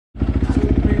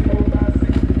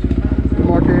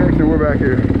back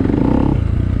here.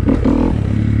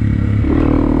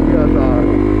 We outside.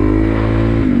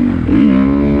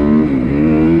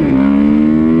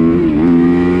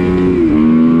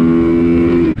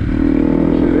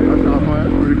 Shit, they outside playing.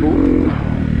 That's pretty cool.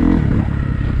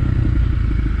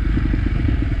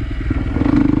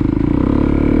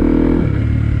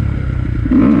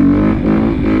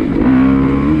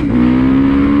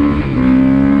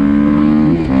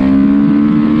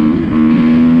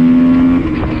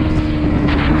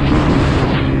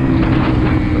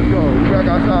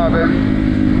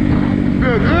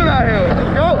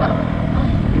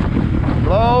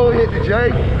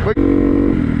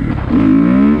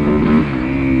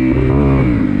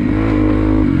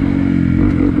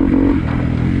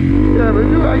 Yeah, but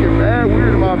you I get mad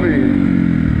weird about me.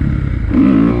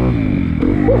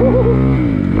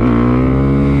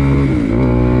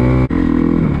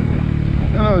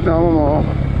 Another time I'm off.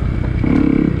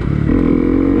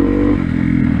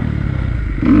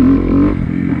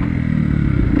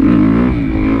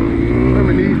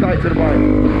 Remember, knees tight to the bike.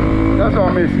 That's all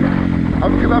I'm missing.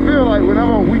 Because I feel like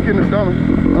whenever I'm weak in the stomach,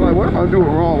 I'm like, what am I doing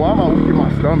wrong? Why am I weak in my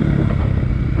stomach?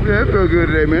 Yeah, it feels good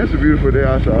today, man. It's a beautiful day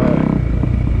outside.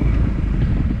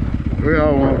 We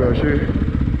all want to go, shit.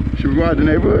 Should we go out the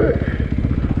neighborhood?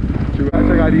 Should we go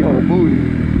check out these whole booties?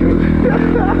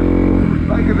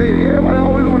 Like, cause everybody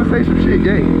always want to say some shit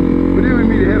gay. But then we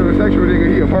meet a heterosexual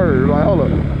nigga, he a perv. Like, hold up,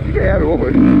 you can't have it one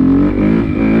way.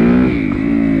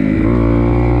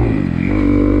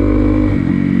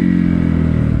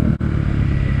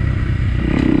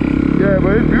 Yeah,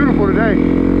 but it's beautiful today.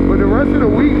 But the rest of the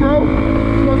week, bro,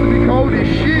 it's supposed to be cold as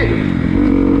shit.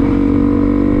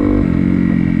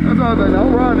 That's why I was like,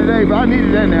 I'm riding today, but I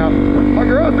needed that now. My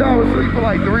girl said I was asleep for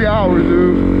like 3 hours,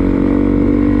 dude.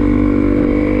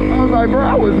 I was like, bro,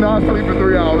 I was not asleep for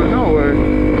 3 hours, no way.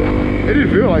 It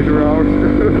didn't feel like 3 hours.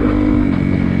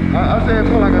 I said it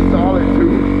felt like a solid 2.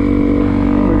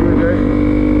 Have a good day.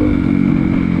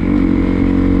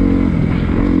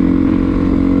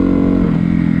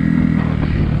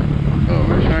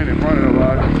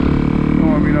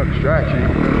 Distraction.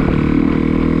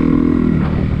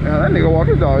 Yeah, that nigga walk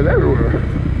his dogs everywhere.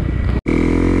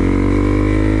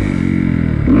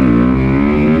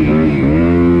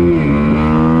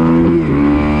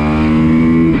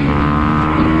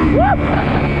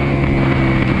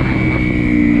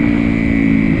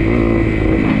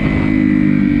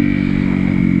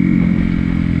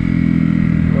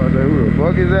 I was like, who the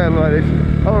fuck is that? Like,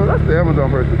 oh, that's the Amazon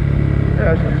person.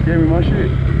 Yeah, she just gave me my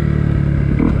shit.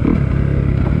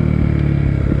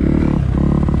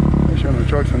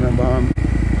 Trucks and them behind me.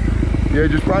 Yeah,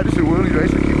 just practicing wheelie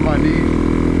race and keeping my knees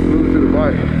moving to the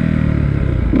bike.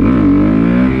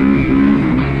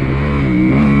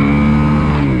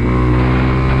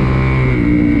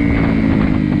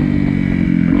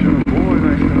 Make sure the boys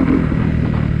ain't standing up.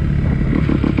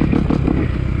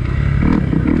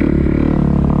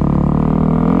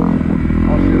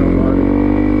 I'll see nobody.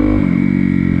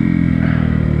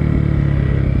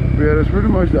 But yeah, that's pretty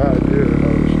much the idea of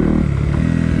shit.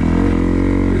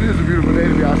 It's a beautiful day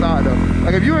to be outside though.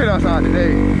 Like if you ain't outside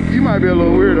today, you might be a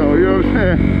little weirdo, you know what I'm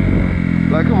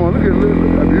saying? Like come on, look how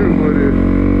beautiful it is.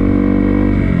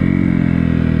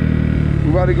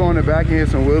 We're about to go in the back and hit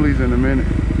some wheelies in a minute.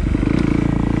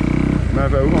 Matter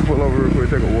of fact, we're gonna pull over real quick,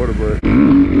 take a water break.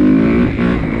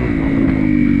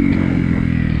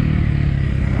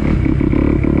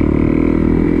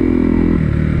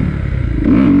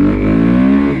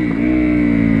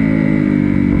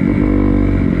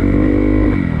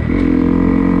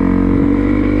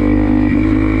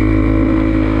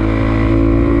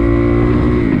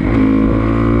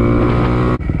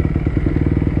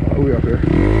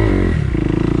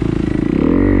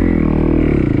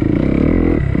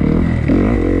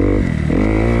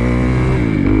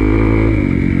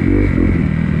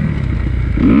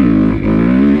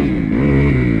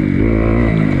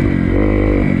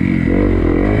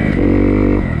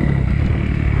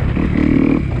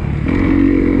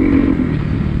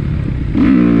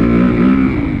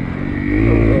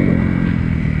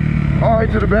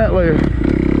 To the back layer.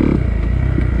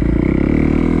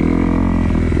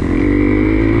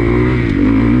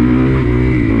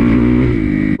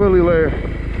 Wheelie layer.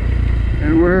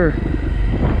 And we're here.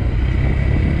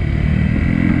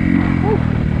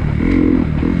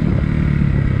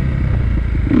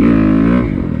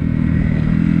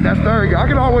 That's third gear. I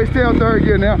can always tell third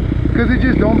gear now because it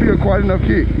just don't be quite enough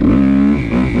kick.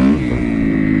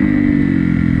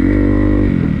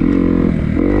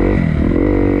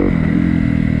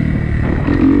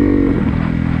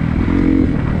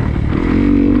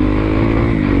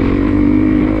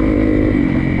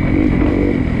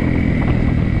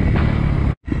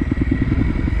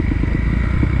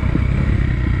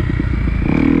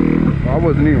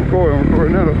 wasn't even recording. I'm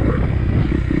recording now though.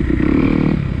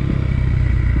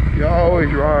 Y'all always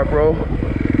ride, bro.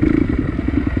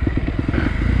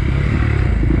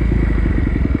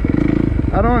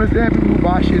 I don't understand people who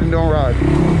buy shit and don't ride.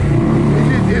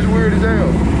 It's weird as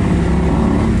hell.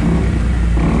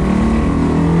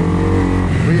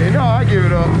 But yeah, no, I give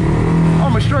it up.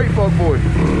 I'm a straight fuck boy.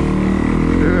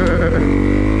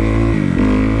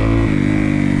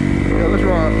 Yeah, let's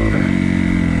ride.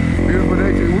 Beautiful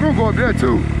day too. We're gonna go up there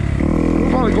too. We'll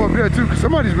probably go up there too, because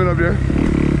somebody's been up there.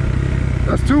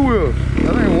 That's 2 wheels.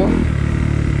 That ain't one.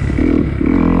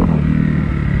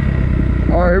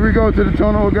 All right, here we go to the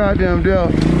tunnel of goddamn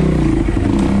death.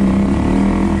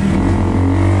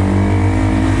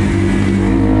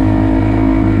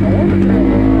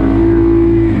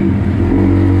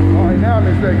 All right, now I'm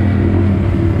in second.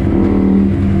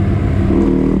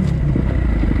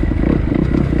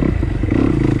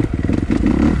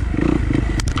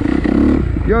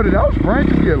 Yo, did those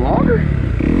branches get longer?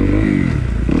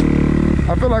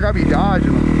 I feel like I be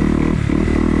dodging them.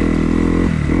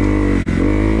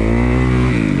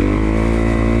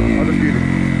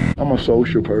 I'm a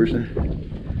social person.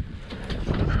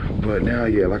 But now,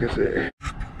 yeah, like I said.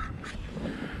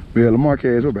 But yeah,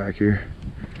 Lamarquez, we're back here.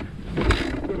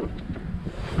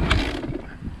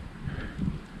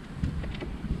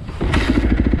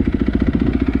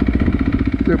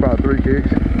 Still about 3 kicks.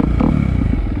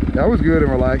 That was good and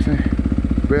relaxing.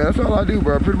 But yeah, that's all I do,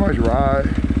 bro. Pretty much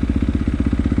ride,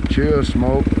 chill,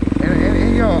 smoke.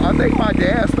 And yo, I think my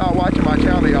dad stopped watching my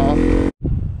channel, y'all.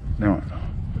 No.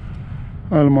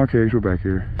 All right, Lamarquez, we're back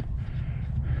here.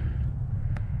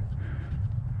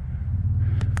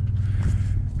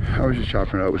 I was just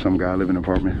chopping it up with some guy living in an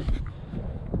apartment.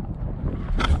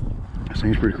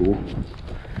 Seems pretty cool.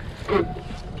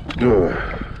 Ugh.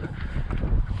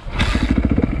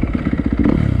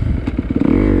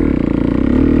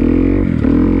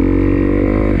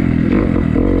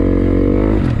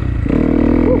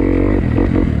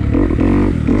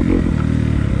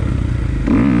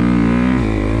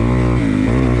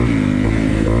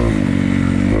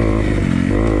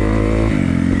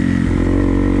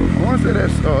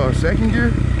 Second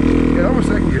gear? Yeah, that was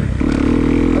second gear. I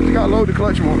just got to load the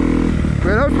clutch more.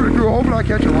 Man, that was pretty cool. Hopefully I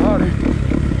catch a rod.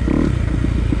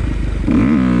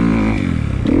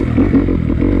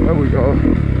 There we go.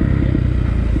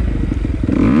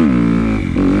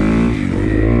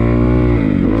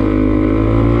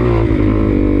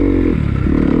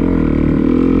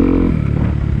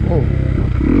 Whoa.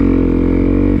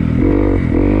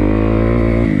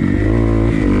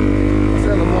 I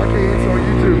said Lamarquez on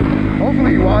YouTube.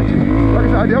 Hopefully you're watching. Like I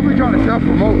said, I definitely trying to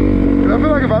self-promote. Because I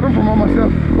feel like if I don't promote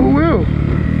myself, who will?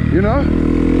 You know?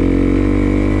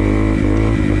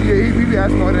 Yeah, he be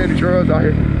asking all that in the trails out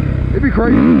here. It'd be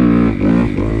crazy.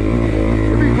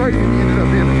 It'd be crazy if he ended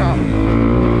up being the cop.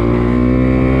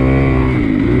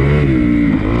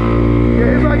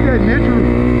 Yeah, it's like that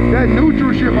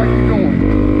neutral shit I keep doing.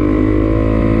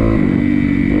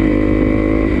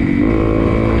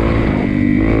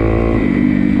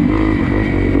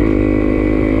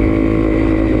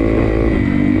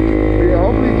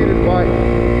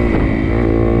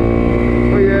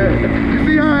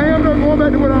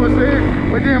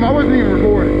 Damn, I wasn't even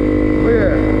recording. But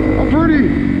yeah, I'm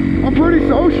pretty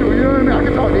social, you know what I mean? I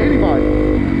can talk to anybody.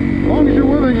 As long as you're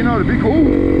willing, you know, to be cool.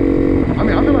 I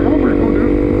mean, I feel like I'm a pretty cool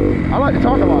dude. I like to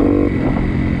talk a lot.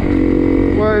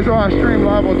 Well, so I stream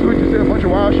live on Twitch and say a bunch of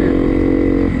wild shit.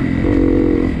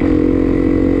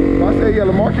 So I say, yeah,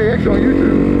 Lamarquez on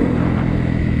YouTube.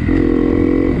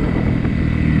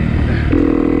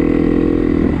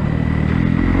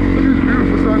 This is a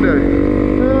beautiful Sunday.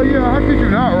 Hell yeah, how could you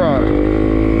not ride?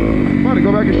 I'm about to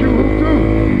go back and shoot hoop too.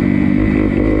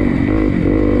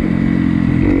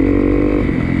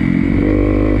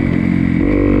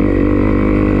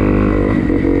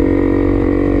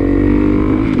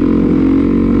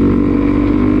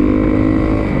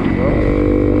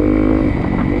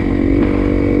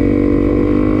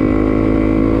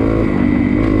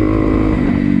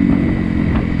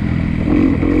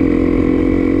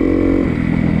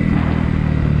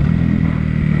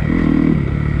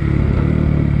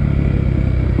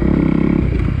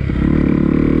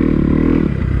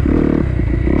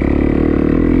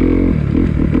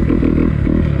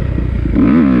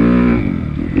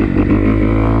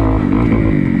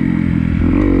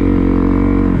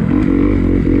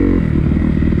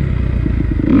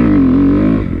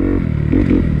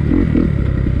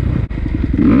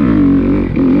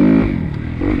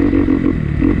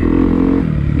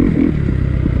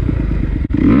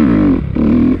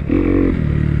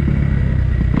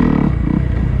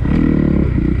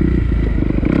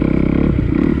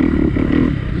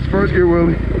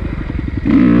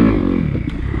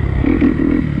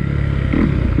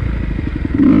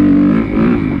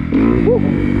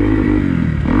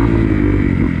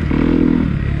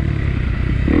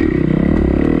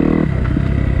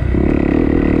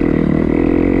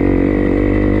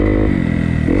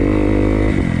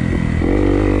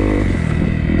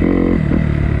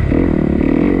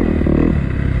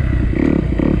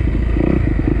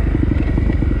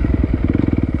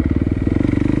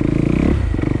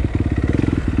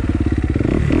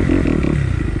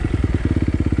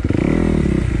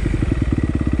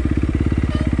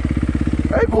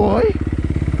 boy.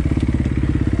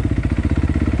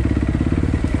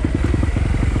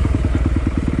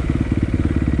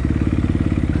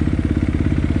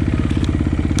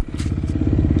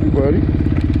 Hey,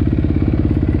 buddy.